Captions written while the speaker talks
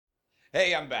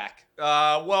Hey, I'm back.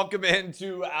 Welcome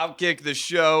into Outkick the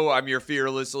Show. I'm your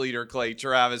fearless leader, Clay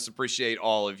Travis. Appreciate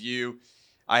all of you.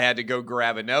 I had to go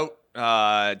grab a note.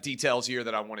 Details here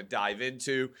that I want to dive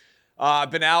into. I've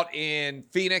been out in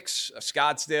Phoenix,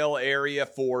 Scottsdale area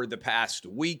for the past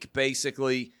week,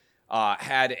 basically.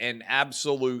 Had an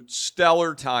absolute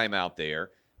stellar time out there.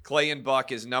 Clay and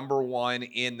Buck is number one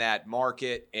in that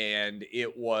market, and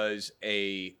it was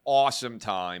a awesome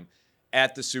time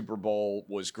at the Super Bowl.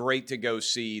 Was great to go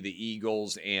see the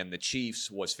Eagles and the Chiefs.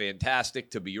 Was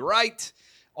fantastic to be right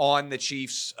on the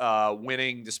Chiefs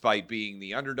winning despite being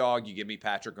the underdog. You give me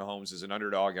Patrick Mahomes as an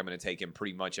underdog, I'm going to take him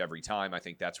pretty much every time. I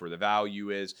think that's where the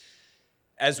value is.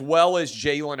 As well as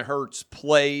Jalen Hurts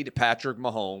played, Patrick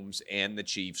Mahomes and the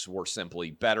Chiefs were simply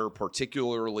better,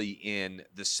 particularly in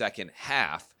the second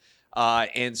half.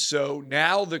 And so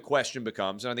now the question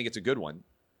becomes, and I think it's a good one,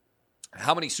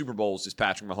 how many Super Bowls is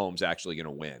Patrick Mahomes actually going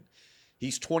to win?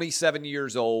 He's 27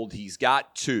 years old. He's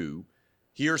got 2.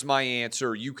 Here's my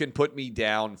answer. You can put me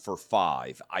down for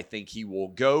 5. I think he will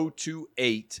go to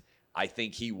 8. I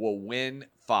think he will win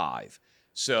 5.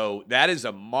 So that is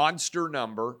a monster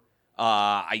number.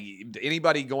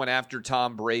 Anybody going after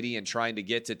Tom Brady and trying to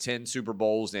get to 10 Super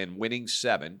Bowls and winning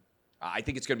 7, I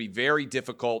think it's going to be very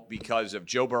difficult because of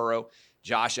Joe Burrow,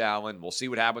 Josh Allen. We'll see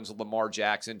what happens with Lamar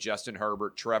Jackson, Justin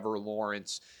Herbert, Trevor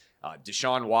Lawrence,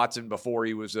 Deshaun Watson before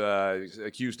he was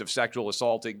accused of sexual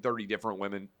assaulting 30 different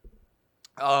women.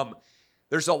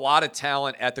 There's a lot of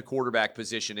talent at the quarterback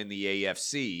position in the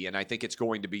AFC, and I think it's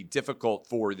going to be difficult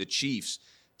for the Chiefs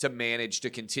to manage to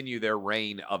continue their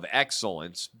reign of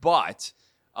excellence. But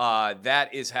that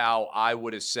is how I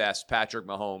would assess Patrick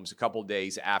Mahomes a couple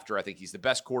days after. I think he's the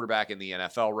best quarterback in the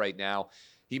NFL right now.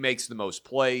 He makes the most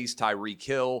plays. Tyreek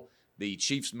Hill, the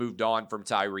Chiefs moved on from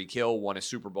Tyreek Hill, won a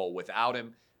Super Bowl without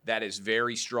him. That is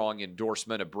very strong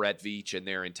endorsement of Brett Veach and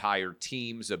their entire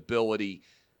team's ability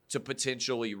to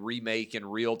potentially remake in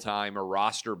real time a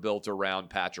roster built around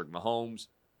Patrick Mahomes.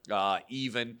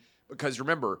 Even because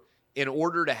remember, in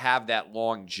order to have that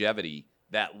longevity,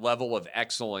 that level of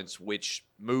excellence, which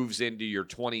moves into your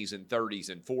 20s and 30s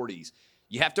and 40s,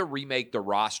 you have to remake the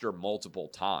roster multiple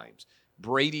times.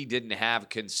 Brady didn't have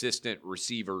consistent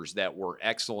receivers that were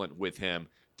excellent with him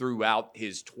throughout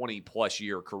his 20-plus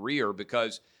year career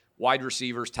because wide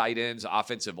receivers, tight ends,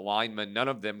 offensive linemen, none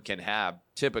of them can have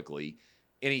typically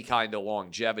any kind of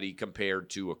longevity compared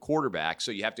to a quarterback.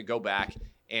 So you have to go back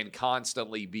and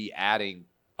constantly be adding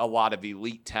a lot of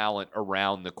elite talent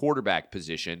around the quarterback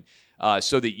position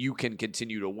so that you can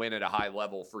continue to win at a high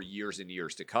level for years and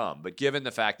years to come. But given the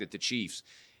fact that the Chiefs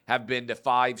have been to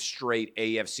 5 straight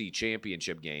AFC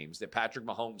championship games, that Patrick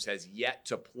Mahomes has yet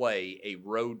to play a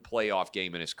road playoff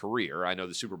game in his career. I know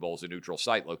the Super Bowl is a neutral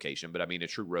site location, but I mean a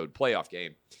true road playoff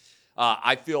game.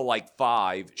 I feel like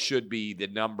 5 should be the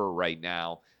number right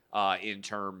now in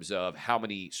terms of how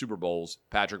many Super Bowls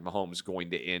Patrick Mahomes is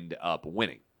going to end up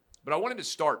winning. But I wanted to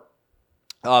start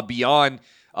beyond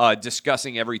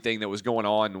discussing everything that was going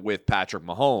on with Patrick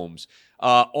Mahomes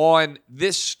on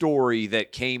this story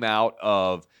that came out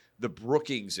of the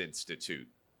Brookings Institute.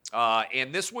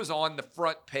 And this was on the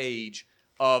front page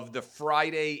of the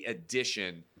Friday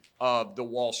edition of the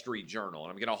Wall Street Journal.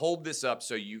 And I'm going to hold this up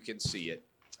so you can see it.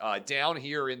 Down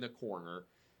here in the corner,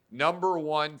 number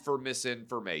 1 for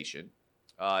misinformation.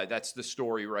 That's the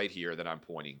story right here that I'm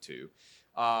pointing to.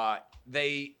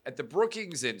 They, at the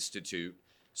Brookings Institute,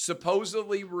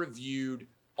 supposedly reviewed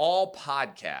all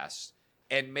podcasts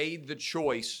and made the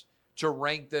choice to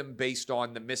rank them based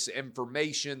on the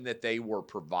misinformation that they were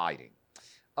providing.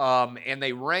 And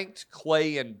they ranked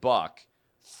Clay and Buck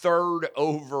 3rd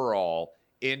overall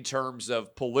in terms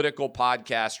of political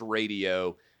podcast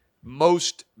radio,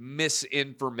 most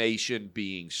misinformation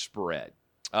being spread.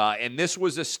 And this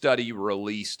was a study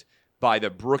released by the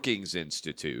Brookings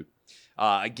Institute.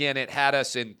 Again, it had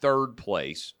us in 3rd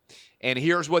place. And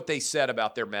here's what they said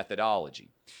about their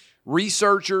methodology.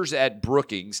 Researchers at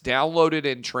Brookings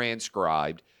downloaded and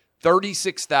transcribed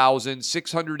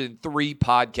 36,603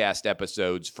 podcast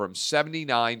episodes from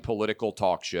 79 political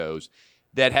talk shows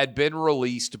that had been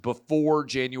released before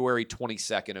January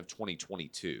 22nd of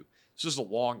 2022. This was a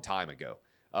long time ago.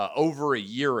 Over a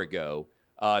year ago,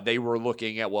 they were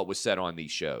looking at what was said on these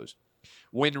shows.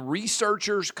 When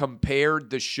researchers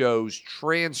compared the show's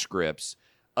transcripts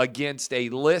against a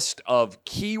list of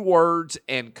keywords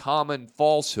and common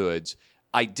falsehoods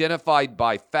identified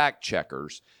by fact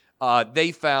checkers,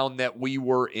 they found that we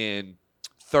were in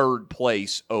 3rd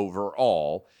place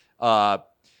overall.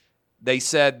 They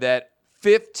said that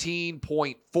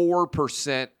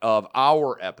 15.4% of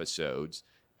our episodes,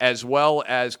 as well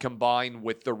as combined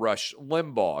with the Rush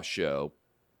Limbaugh show,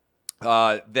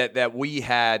 that we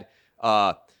had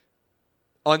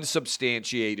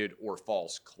unsubstantiated or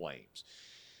false claims.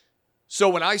 So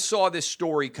when I saw this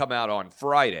story come out on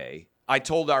Friday, I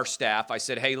told our staff, I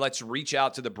said, hey, let's reach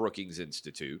out to the Brookings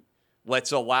Institute.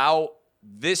 Let's allow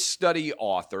this study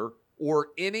author or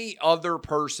any other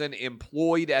person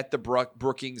employed at the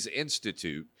Brookings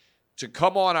Institute to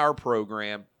come on our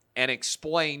program and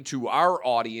explain to our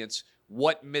audience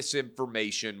what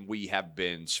misinformation we have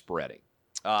been spreading.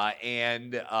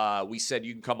 And we said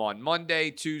you can come on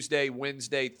Monday, Tuesday,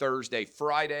 Wednesday, Thursday,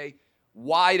 Friday,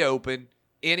 wide open.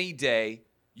 Any day,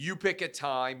 you pick a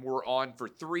time. We're on for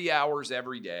 3 hours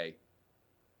every day.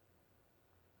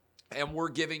 And we're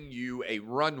giving you a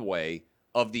runway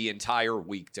of the entire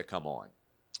week to come on.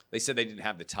 They said they didn't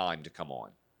have the time to come on.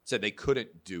 Said they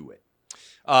couldn't do it.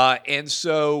 And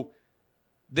so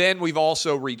then we've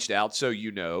also reached out, so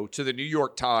you know, to the New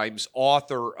York Times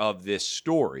author of this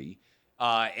story.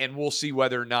 And we'll see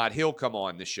whether or not he'll come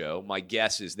on the show. My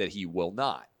guess is that he will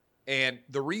not. And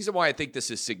the reason why I think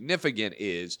this is significant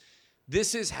is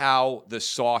this is how the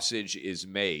sausage is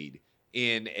made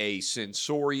in a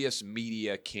censorious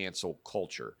media cancel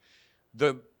culture.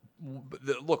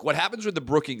 Look, what happens with the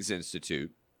Brookings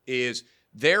Institute is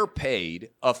they're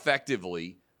paid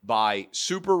effectively by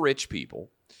super rich people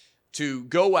to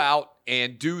go out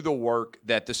and do the work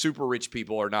that the super rich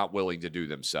people are not willing to do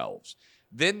themselves.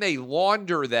 Then they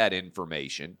launder that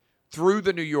information through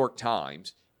the New York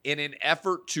Times in an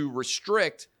effort to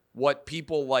restrict what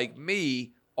people like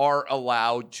me are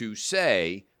allowed to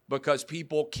say because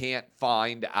people can't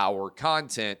find our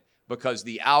content because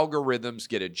the algorithms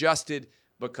get adjusted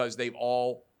because they've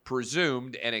all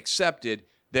presumed and accepted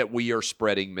that we are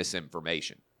spreading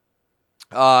misinformation.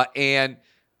 And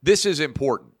this is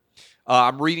important.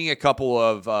 I'm reading a couple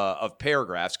of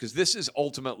paragraphs because this is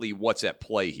ultimately what's at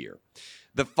play here.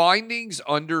 The findings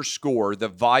underscore the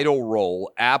vital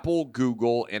role Apple,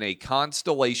 Google, and a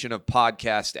constellation of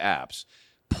podcast apps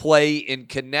play in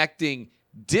connecting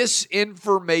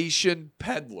disinformation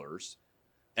peddlers.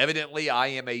 Evidently, I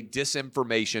am a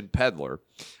disinformation peddler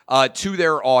to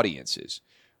their audiences.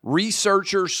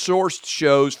 Researchers sourced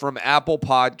shows from Apple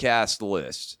Podcast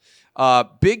lists.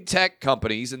 Big tech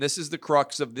companies, and this is the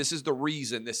crux of this is the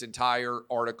reason this entire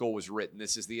article was written.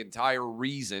 This is the entire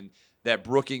reason that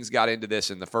Brookings got into this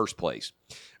in the first place.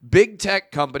 Big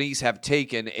tech companies have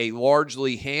taken a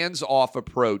largely hands-off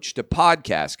approach to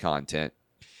podcast content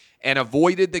and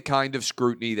avoided the kind of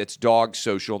scrutiny that's dogged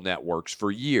social networks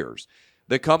for years.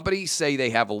 The companies say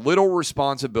they have little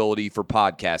responsibility for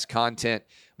podcast content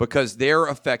because they're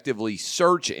effectively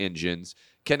search engines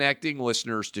connecting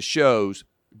listeners to shows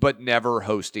but never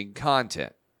hosting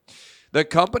content. The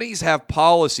companies have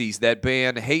policies that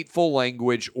ban hateful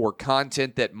language or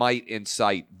content that might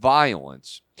incite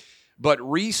violence. But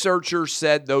researchers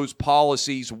said those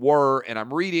policies were, and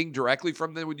I'm reading directly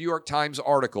from the New York Times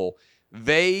article,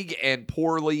 vague and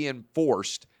poorly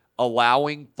enforced,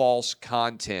 allowing false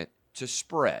content to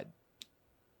spread.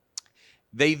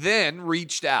 They then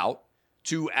reached out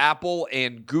to Apple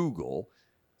and Google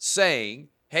saying,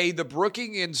 hey, the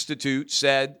Brookings Institute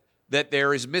said that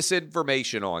there is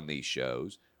misinformation on these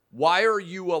shows. Why are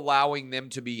you allowing them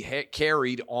to be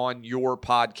carried on your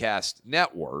podcast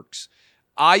networks?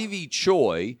 Ivy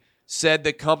Choi said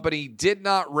the company did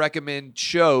not recommend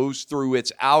shows through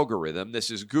its algorithm,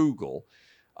 this is Google,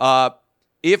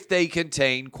 if they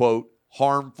contain, quote,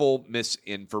 harmful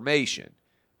misinformation.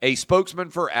 A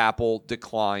spokesman for Apple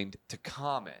declined to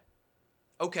comment.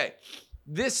 Okay,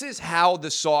 this is how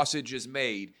the sausage is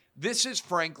made. This is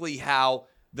frankly how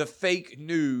the fake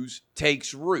news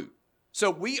takes root.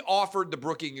 So we offered the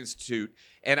Brookings Institute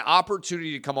an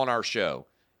opportunity to come on our show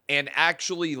and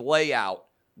actually lay out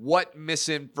what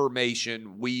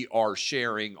misinformation we are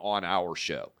sharing on our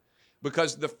show.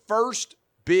 Because the first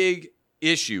big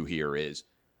issue here is,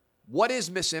 what is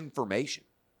misinformation?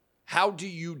 How do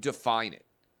you define it?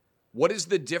 What is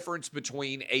the difference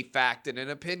between a fact and an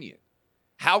opinion?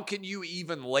 How can you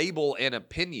even label an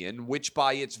opinion, which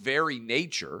by its very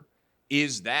nature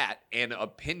is that an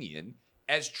opinion,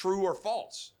 as true or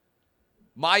false?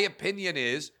 My opinion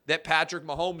is that Patrick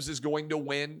Mahomes is going to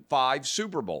win 5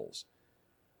 Super Bowls.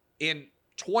 In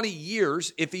 20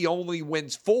 years, if he only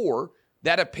wins 4,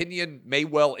 that opinion may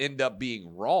well end up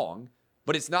being wrong,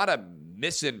 but it's not a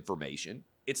misinformation.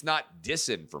 It's not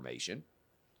disinformation.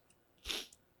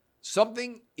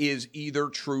 Something is either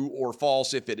true or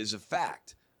false if it is a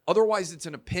fact. Otherwise, it's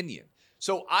an opinion.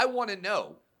 So I want to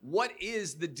know, what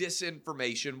is the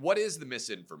disinformation? What is the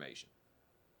misinformation?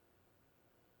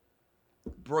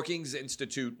 Brookings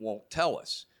Institute won't tell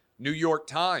us. New York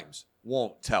Times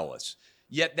won't tell us.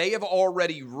 Yet they have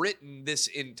already written this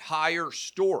entire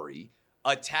story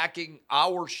attacking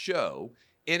our show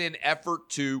in an effort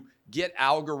to get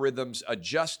algorithms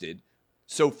adjusted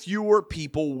so fewer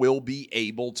people will be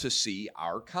able to see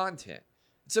our content.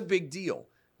 It's a big deal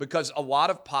because a lot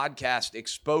of podcast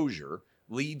exposure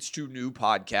leads to new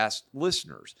podcast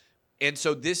listeners. And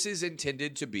so this is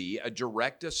intended to be a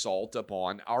direct assault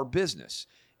upon our business.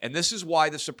 And this is why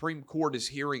the Supreme Court is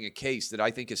hearing a case that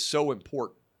I think is so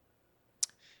important.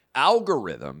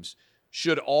 Algorithms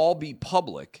should all be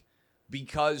public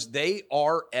because they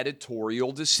are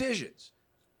editorial decisions.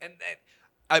 And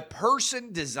a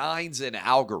person designs an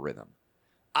algorithm.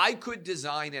 I could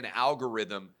design an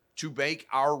algorithm to make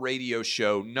our radio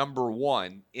show number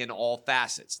one in all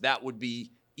facets. That would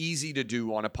be easy to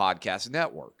do on a podcast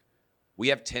network. We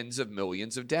have tens of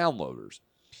millions of downloaders.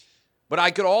 But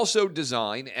I could also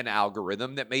design an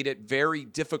algorithm that made it very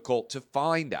difficult to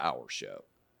find our show.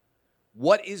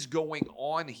 What is going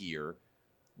on here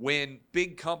when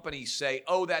big companies say,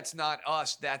 oh, that's not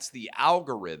us, that's the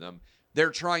algorithm? They're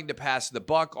trying to pass the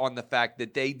buck on the fact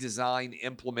that they design,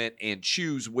 implement, and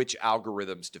choose which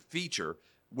algorithms to feature,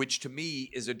 which to me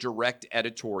is a direct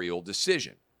editorial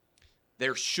decision.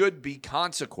 There should be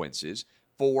consequences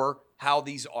for how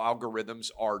these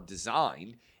algorithms are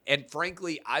designed. And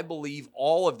frankly, I believe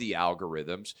all of the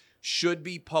algorithms should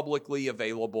be publicly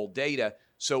available data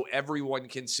so everyone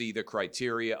can see the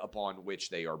criteria upon which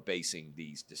they are basing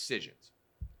these decisions.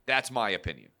 That's my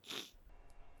opinion.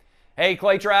 Hey,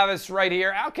 Clay Travis right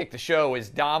here. Outkick the Show is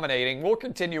dominating. We're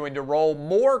continuing to roll.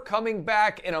 More coming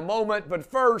back in a moment, but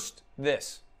first,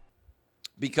 this.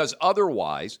 Because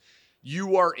otherwise,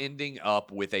 you are ending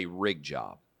up with a rig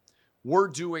job. We're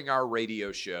doing our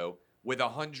radio show with a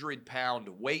 100-pound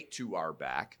weight to our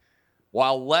back,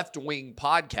 while left-wing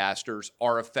podcasters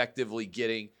are effectively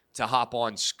getting to hop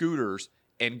on scooters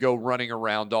and go running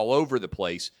around all over the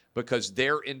place because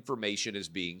their information is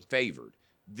being favored.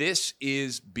 This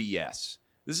is BS.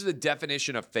 This is the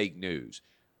definition of fake news.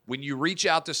 When you reach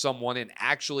out to someone and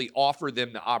actually offer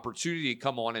them the opportunity to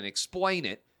come on and explain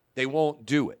it, they won't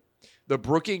do it. The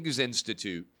Brookings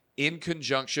Institute, in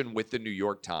conjunction with the New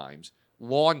York Times,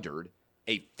 laundered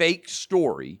a fake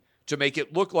story to make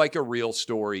it look like a real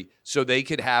story so they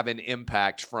could have an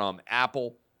impact from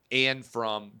Apple and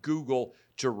from Google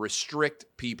to restrict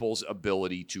people's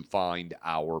ability to find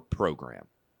our program.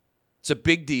 It's a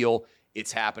big deal.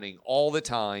 It's happening all the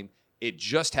time. It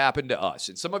just happened to us.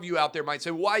 And some of you out there might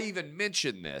say, why even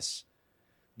mention this?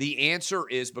 The answer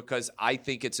is because I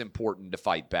think it's important to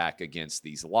fight back against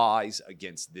these lies,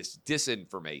 against this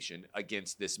disinformation,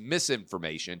 against this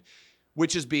misinformation,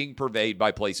 which is being purveyed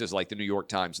by places like the New York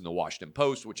Times and the Washington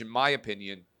Post, which in my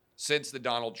opinion, since the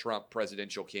Donald Trump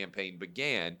presidential campaign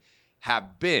began,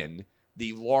 have been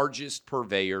the largest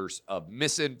purveyors of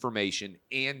misinformation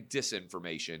and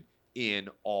disinformation in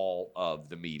all of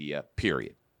the media,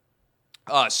 period.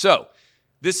 So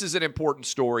this is an important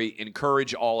story.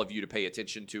 Encourage all of you to pay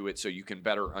attention to it so you can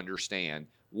better understand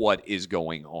what is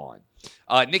going on.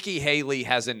 Nikki Haley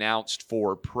has announced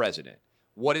for president.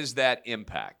 What is that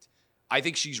impact? I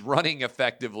think she's running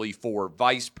effectively for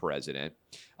vice president.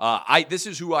 This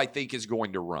is who I think is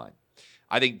going to run.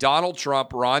 I think Donald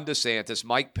Trump, Ron DeSantis,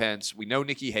 Mike Pence, we know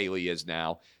Nikki Haley is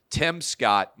now, Tim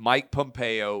Scott, Mike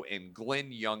Pompeo, and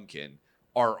Glenn Youngkin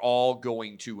are all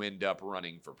going to end up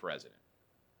running for president.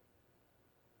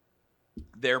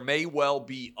 There may well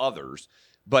be others,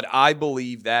 but I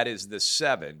believe that is the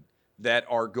 7 that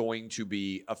are going to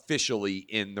be officially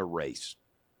in the race.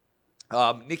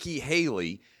 Nikki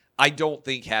Haley, I don't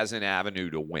think has an avenue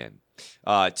to win.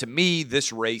 To me,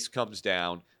 this race comes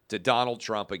down to Donald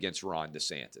Trump against Ron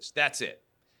DeSantis. That's it.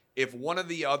 If one of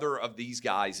the other of these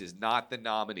guys is not the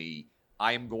nominee,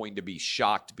 I am going to be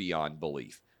shocked beyond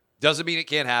belief. Doesn't mean it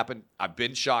can't happen. I've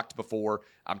been shocked before.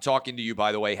 I'm talking to you,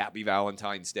 by the way, happy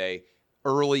Valentine's Day,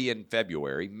 early in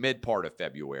February, mid part of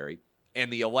February,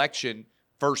 and the election,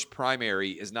 first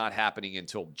primary, is not happening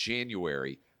until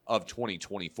January of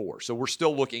 2024. So we're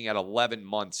still looking at 11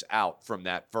 months out from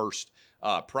that first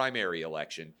primary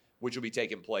election, which will be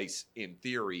taking place in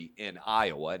theory in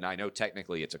Iowa. And I know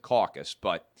technically it's a caucus,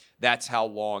 but that's how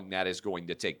long that is going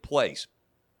to take place.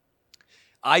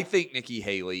 I think Nikki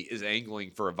Haley is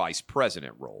angling for a vice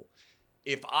president role.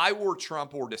 If I were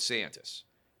Trump or DeSantis,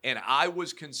 and I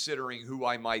was considering who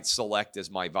I might select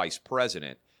as my vice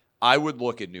president, I would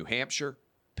look at New Hampshire,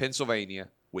 Pennsylvania,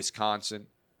 Wisconsin,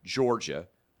 Georgia,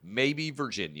 maybe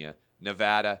Virginia,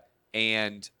 Nevada,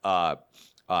 and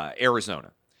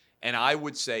Arizona. And I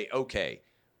would say, okay,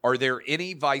 are there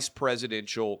any vice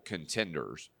presidential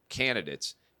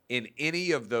candidates in any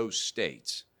of those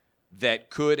states that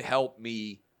could help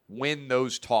me win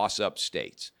those toss-up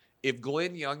states. If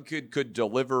Glenn Youngkin could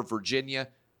deliver Virginia,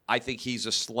 I think he's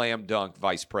a slam dunk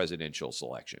vice presidential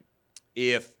selection.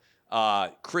 If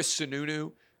Chris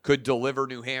Sununu could deliver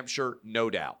New Hampshire, no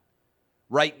doubt.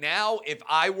 Right now, if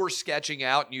I were sketching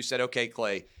out and you said, okay,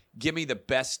 Clay, give me the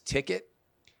best ticket,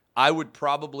 I would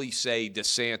probably say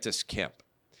DeSantis Kemp.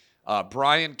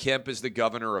 Brian Kemp is the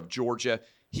governor of Georgia.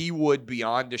 He would,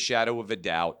 beyond a shadow of a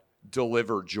doubt,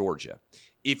 deliver Georgia.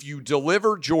 If you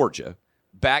deliver Georgia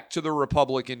back to the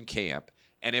Republican camp,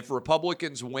 and if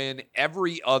Republicans win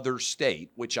every other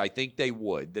state, which I think they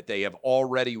would, that they have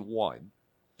already won,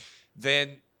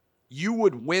 then you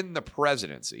would win the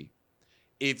presidency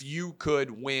if you could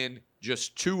win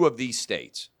just 2 of these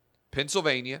states,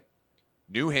 Pennsylvania,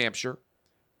 New Hampshire,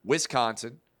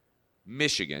 Wisconsin,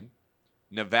 Michigan,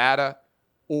 Nevada,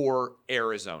 or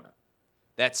Arizona.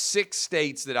 That's 6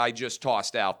 states that I just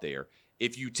tossed out there.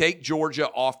 If you take Georgia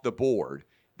off the board,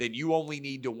 then you only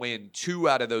need to win 2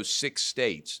 out of those 6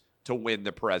 states to win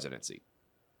the presidency.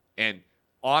 And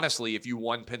honestly, if you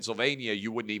won Pennsylvania,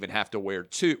 you wouldn't even have to win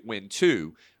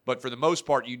 2. But for the most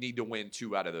part, you need to win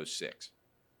 2 out of those 6.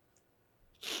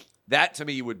 That, to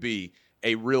me, would be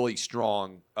a really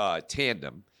strong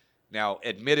tandem. Now,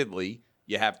 admittedly,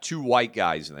 you have 2 white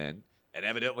guys then, and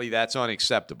evidently that's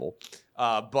unacceptable.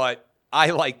 But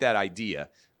I like that idea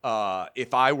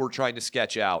if I were trying to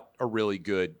sketch out a really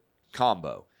good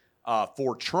combo.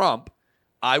 For Trump,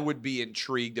 I would be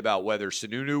intrigued about whether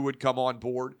Sununu would come on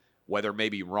board, whether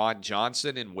maybe Ron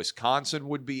Johnson in Wisconsin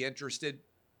would be interested,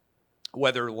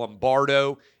 whether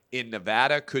Lombardo in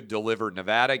Nevada could deliver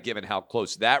Nevada, given how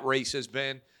close that race has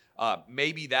been.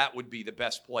 Maybe that would be the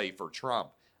best play for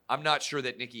Trump. I'm not sure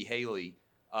that Nikki Haley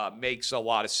makes a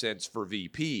lot of sense for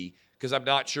VP because I'm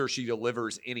not sure she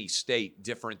delivers any state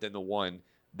different than the one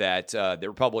that the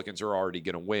Republicans are already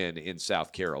going to win in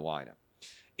South Carolina.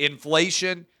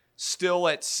 Inflation still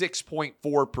at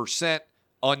 6.4%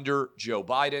 under Joe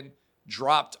Biden,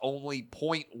 dropped only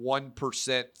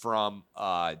 0.1%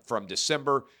 from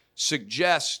December,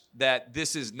 suggests that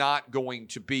this is not going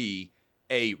to be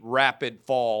a rapid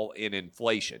fall in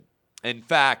inflation. In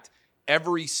fact,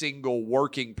 every single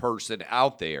working person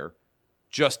out there,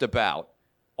 just about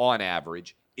on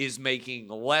average, is making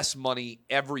less money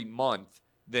every month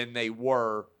than they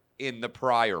were in the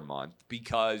prior month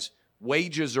because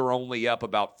wages are only up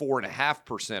about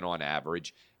 4.5% on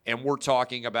average, and we're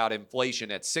talking about inflation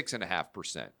at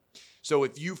 6.5%. So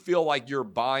if you feel like your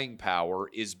buying power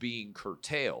is being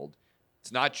curtailed,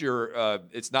 it's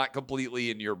not completely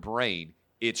in your brain.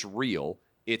 It's real.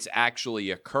 It's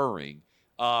actually occurring.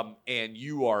 And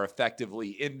you are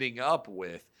effectively ending up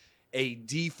with a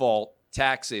default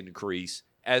tax increase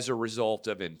as a result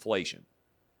of inflation.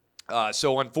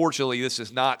 So unfortunately, this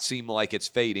does not seem like it's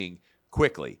fading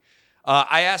quickly.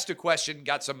 I asked a question,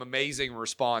 got some amazing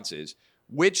responses.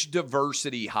 Which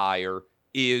diversity hire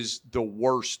is the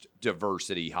worst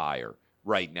diversity hire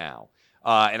right now?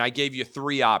 And I gave you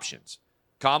 3 options.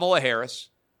 Kamala Harris,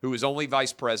 who is only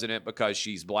vice president because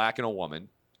she's black and a woman.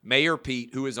 Mayor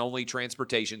Pete, who is only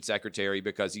transportation secretary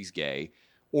because he's gay.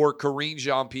 Or Karine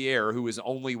Jean-Pierre, who is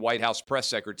only White House press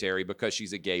secretary because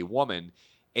she's a gay woman.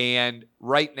 And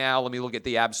right now, let me look at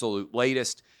the absolute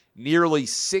latest. Nearly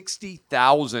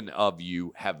 60,000 of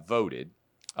you have voted.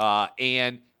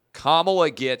 And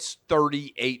Kamala gets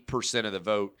 38% of the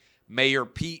vote. Mayor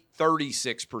Pete,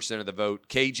 36% of the vote.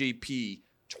 KJP,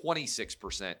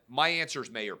 26%. My answer is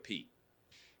Mayor Pete.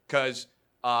 Because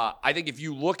I think if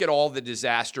you look at all the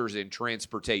disasters in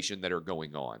transportation that are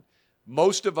going on,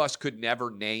 most of us could never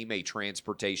name a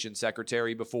transportation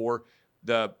secretary before.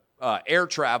 The air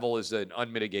travel is an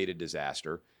unmitigated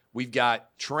disaster. We've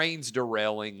got trains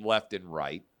derailing left and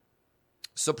right.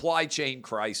 Supply chain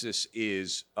crisis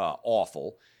is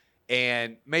awful.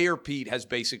 And Mayor Pete has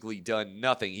basically done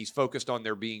nothing. He's focused on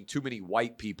there being too many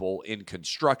white people in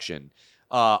construction.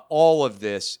 All of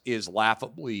this is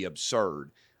laughably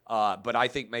absurd. But I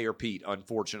think Mayor Pete,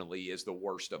 unfortunately, is the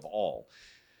worst of all.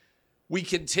 We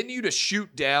continue to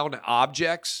shoot down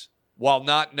objects while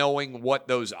not knowing what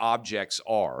those objects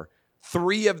are.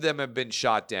 3 of them have been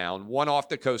shot down, one off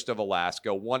the coast of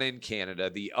Alaska, one in Canada,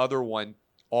 the other one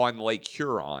on Lake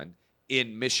Huron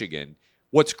in Michigan.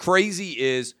 What's crazy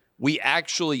is we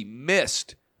actually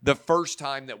missed the first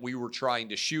time that we were trying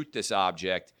to shoot this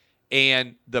object,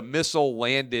 and the missile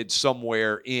landed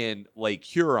somewhere in Lake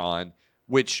Huron,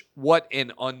 which what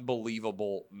an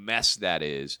unbelievable mess that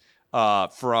is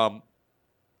from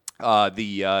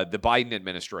the Biden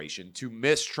administration to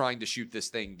miss trying to shoot this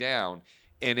thing down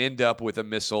and end up with a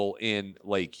missile in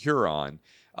Lake Huron.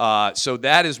 So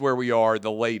that is where we are,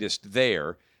 the latest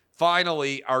there.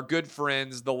 finally, our good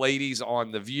friends, the ladies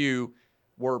on The View,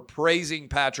 were praising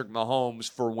Patrick Mahomes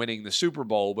for winning the Super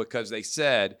Bowl because they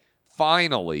said,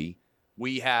 finally,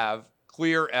 we have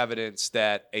clear evidence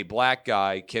that a black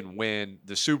guy can win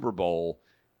the Super Bowl.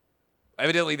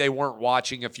 Evidently, they weren't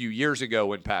watching a few years ago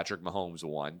when Patrick Mahomes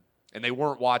won, and they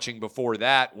weren't watching before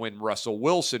that when Russell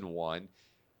Wilson won,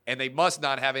 and they must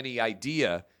not have any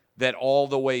idea that all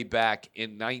the way back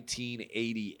in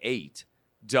 1988,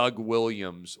 Doug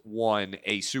Williams won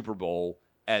a Super Bowl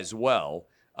as well.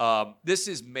 This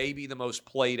is maybe the most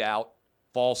played out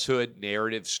falsehood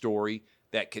narrative story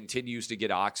that continues to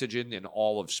get oxygen in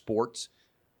all of sports.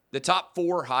 The top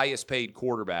 4 highest paid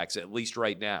quarterbacks, at least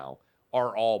right now,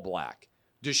 are all black.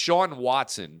 Deshaun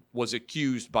Watson was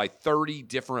accused by 30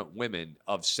 different women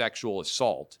of sexual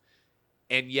assault,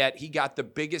 and yet he got the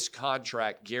biggest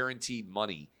contract guaranteed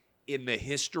money in the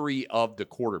history of the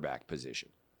quarterback position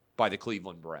by the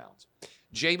Cleveland Browns.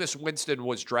 Jameis Winston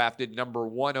was drafted number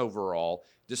 1 overall,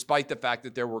 despite the fact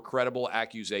that there were credible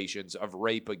accusations of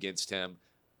rape against him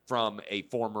from a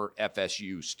former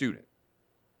FSU student.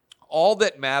 All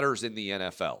that matters in the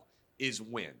NFL is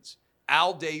wins.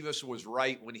 Al Davis was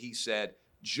right when he said,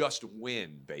 just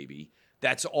win, baby.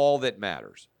 That's all that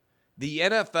matters. The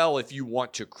NFL, if you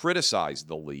want to criticize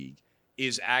the league,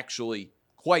 is actually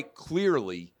quite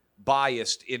clearly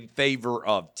biased in favor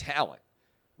of talent.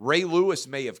 Ray Lewis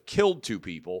may have killed 2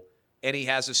 people, and he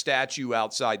has a statue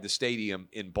outside the stadium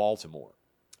in Baltimore.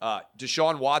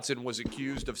 Deshaun Watson was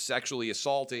accused of sexually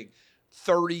assaulting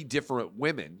 30 different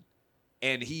women,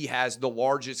 and he has the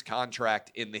largest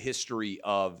contract in the history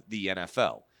of the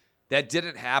NFL. That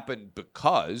didn't happen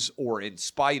because or in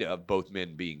spite of both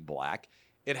men being black.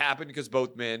 It happened because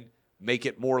both men make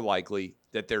it more likely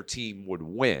that their team would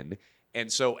win.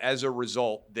 And so as a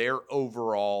result, their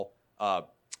overall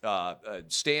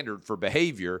standard for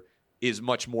behavior is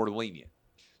much more lenient.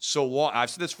 So long, I've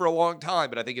said this for a long time,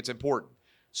 but I think it's important.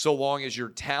 So long as your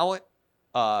talent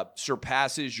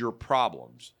surpasses your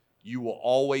problems, you will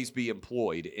always be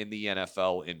employed in the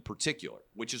NFL in particular,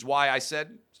 which is why I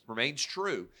said remains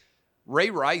true.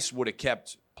 Ray Rice would have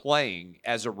kept playing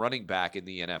as a running back in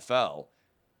the NFL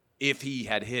if he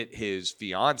had hit his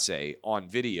fiance on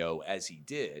video as he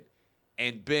did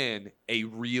and been a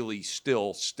really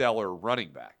still stellar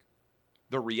running back.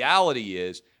 The reality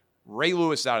is Ray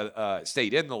Lewis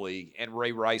stayed in the league and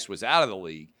Ray Rice was out of the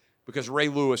league because Ray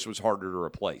Lewis was harder to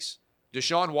replace.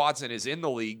 Deshaun Watson is in the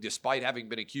league despite having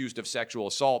been accused of sexual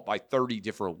assault by 30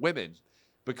 different women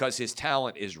because his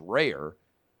talent is rare,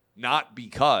 not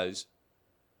because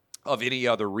of any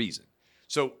other reason.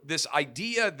 So this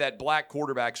idea that black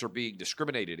quarterbacks are being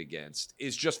discriminated against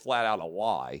is just flat out a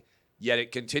lie, yet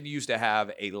it continues to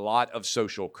have a lot of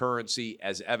social currency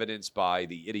as evidenced by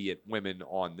the idiot women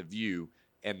on The View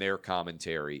and their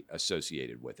commentary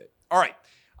associated with it. All right.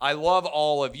 I love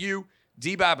all of you.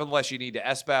 DBAP unless you need to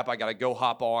SBAP. I got to go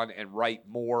hop on and write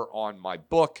more on my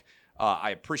book.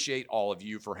 I appreciate all of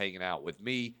you for hanging out with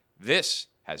me. This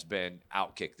has been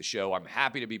Outkick the Show. I'm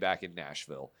happy to be back in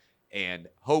Nashville and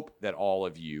hope that all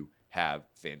of you have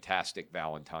fantastic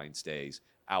Valentine's Days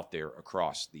out there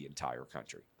across the entire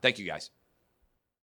country. Thank you, guys.